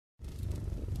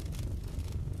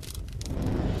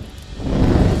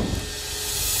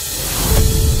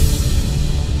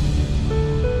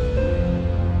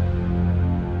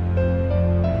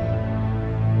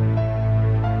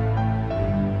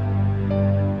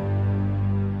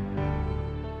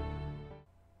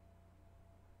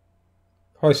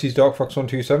Hi, this is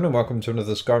DarkFox127 and welcome to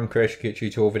another Skyrim Creation Kit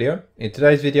tutorial video. In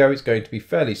today's video it's going to be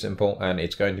fairly simple and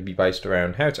it's going to be based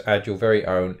around how to add your very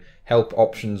own help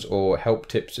options or help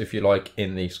tips if you like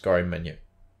in the Skyrim menu.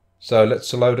 So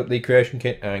let's load up the Creation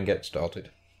Kit and get started.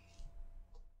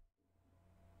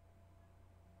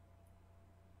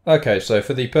 Okay, so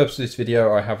for the purpose of this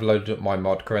video I have loaded up my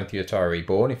mod Corinthia Tower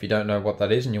Reborn. If you don't know what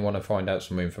that is and you want to find out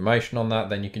some information on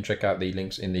that, then you can check out the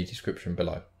links in the description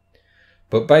below.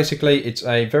 But basically it's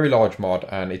a very large mod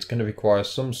and it's going to require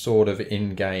some sort of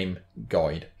in-game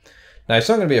guide. Now it's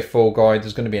not going to be a full guide,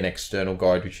 there's going to be an external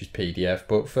guide which is PDF,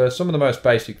 but for some of the most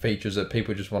basic features that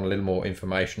people just want a little more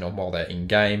information on while they're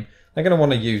in-game, they're going to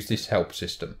want to use this help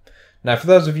system. Now for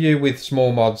those of you with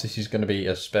small mods, this is going to be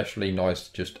especially nice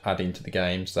to just add into the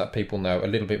game so that people know a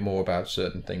little bit more about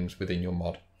certain things within your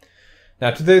mod.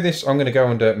 Now to do this I'm going to go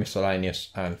under miscellaneous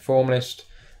and form list,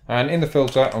 and in the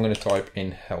filter I'm going to type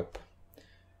in help.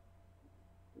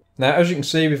 Now as you can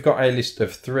see we've got a list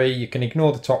of 3, you can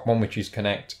ignore the top one which is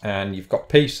connect, and you've got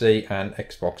PC and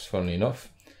Xbox funnily enough.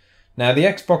 Now the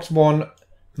Xbox one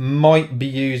might be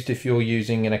used if you're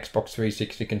using an Xbox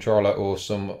 360 controller or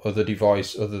some other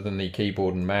device other than the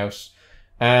keyboard and mouse.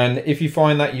 And if you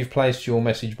find that you've placed your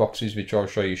message boxes, which I'll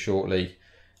show you shortly,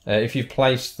 if you've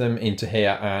placed them into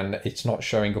here and it's not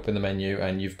showing up in the menu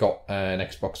and you've got an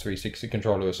Xbox 360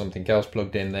 controller or something else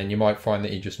plugged in, then you might find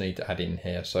that you just need to add in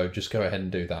here. So just go ahead and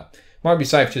do that. Might be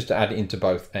safe just to add it into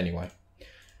both anyway.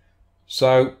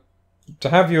 So to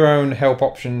have your own help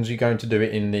options, you're going to do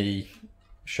it in the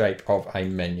shape of a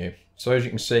menu. So as you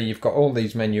can see you've got all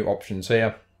these menu options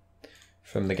here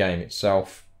from the game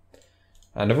itself,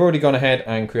 and I've already gone ahead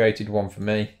and created one for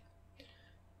me.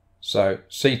 So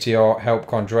CTR, help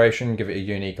conjuration, give it a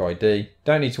unique ID.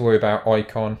 Don't need to worry about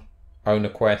icon, owner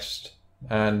quest,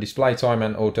 and display time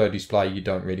and auto display, you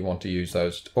don't really want to use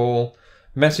those at all.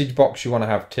 Message box you want to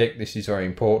have ticked, this is very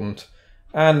important.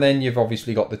 And then you've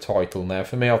obviously got the title. Now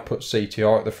for me I've put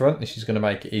CTR at the front, this is going to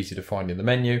make it easy to find in the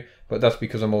menu, but that's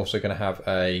because I'm also going to have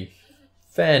a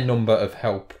fair number of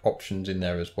help options in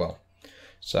there as well.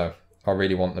 So I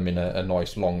really want them in a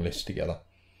nice long list together.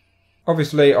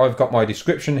 Obviously I've got my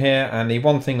description here, and the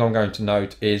one thing I'm going to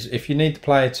note is if you need the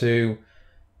player to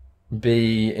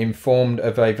be informed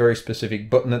of a very specific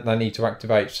button that they need to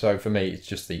activate, so for me it's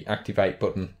just the activate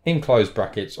button, in closed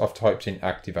brackets I've typed in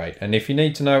activate, and if you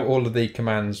need to know all of the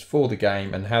commands for the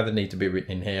game and how they need to be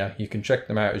written in here, you can check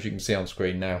them out as you can see on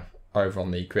screen now over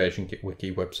on the Creation Kit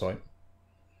Wiki website.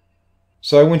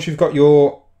 So once you've got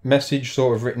your message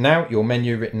sort of written out, your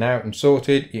menu written out and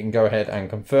sorted, you can go ahead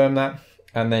and confirm that,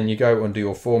 and then you go under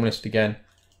your form list again,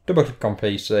 double click on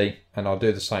PC, and I'll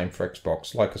do the same for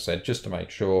Xbox, like I said, just to make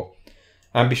sure.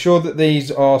 And be sure that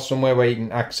these are somewhere where you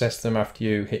can access them after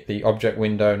you hit the object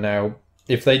window. Now,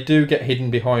 if they do get hidden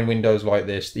behind windows like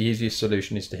this, the easiest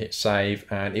solution is to hit save,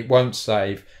 and it won't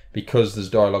save because there's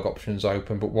dialog options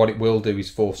open, but what it will do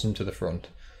is force them to the front.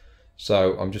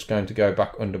 So I'm just going to go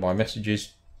back under my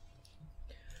messages.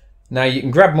 Now you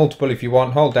can grab multiple if you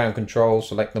want, hold down control,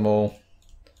 select them all,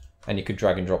 and you could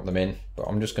drag and drop them in, but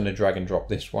I'm just going to drag and drop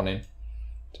this one in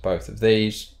to both of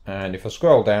these, and if I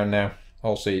scroll down now,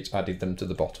 I'll see it's added them to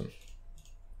the bottom.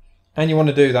 And you want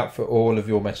to do that for all of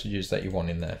your messages that you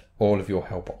want in there, all of your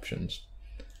help options,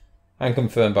 and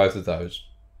confirm both of those.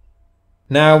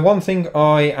 Now one thing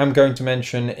I am going to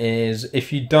mention is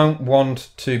if you don't want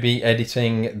to be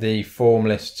editing the form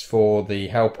lists for the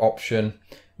help option,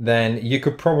 then you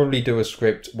could probably do a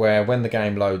script where when the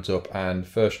game loads up and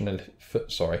first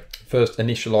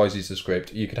initializes the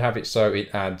script, you could have it so it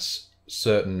adds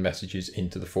certain messages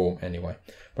into the form anyway.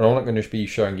 But I'm not going to be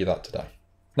showing you that today.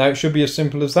 Now it should be as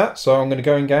simple as that, so I'm going to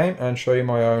go in game and show you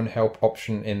my own help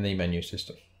option in the menu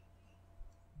system.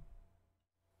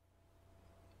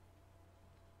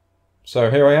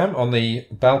 So here I am on the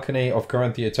balcony of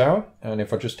Corinthia Tower, and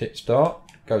if I just hit start,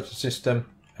 go to system,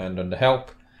 and under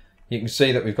help, you can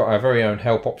see that we've got our very own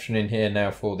help option in here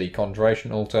now for the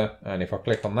conjuration altar, and if I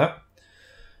click on that,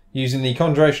 using the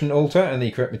conjuration altar and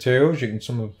the correct materials, you can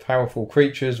summon powerful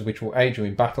creatures which will aid you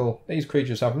in battle. These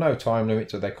creatures have no time limit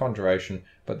to their conjuration,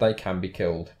 but they can be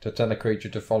killed. To tell a creature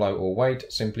to follow or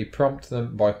wait, simply prompt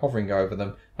them by hovering over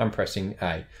them and pressing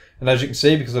A. And as you can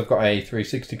see, because I've got a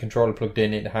 360 controller plugged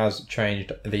in, it has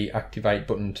changed the activate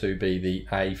button to be the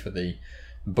A for the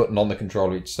button on the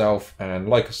controller itself. And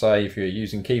like I say, if you're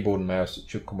using keyboard and mouse, it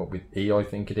should come up with E, I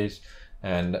think it is,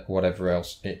 and whatever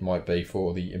else it might be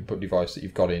for the input device that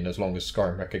you've got in, as long as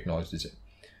Skyrim recognises it.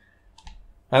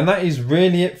 And that is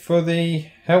really it for the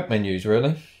help menus,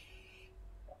 really.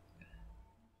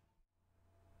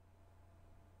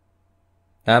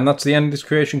 And that's the end of this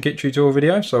Creation Kit tutorial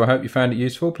video, so I hope you found it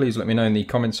useful. Please let me know in the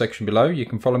comment section below. You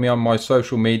can follow me on my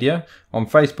social media. On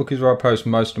Facebook is where I post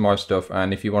most of my stuff,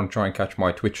 and if you want to try and catch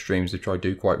my Twitch streams, which I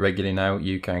do quite regularly now,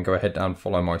 you can go ahead and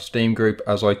follow my Steam group,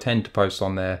 as I tend to post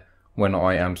on there when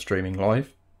I am streaming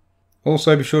live.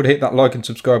 Also, be sure to hit that like and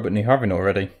subscribe button if you haven't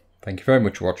already. Thank you very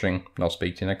much for watching, and I'll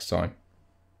speak to you next time.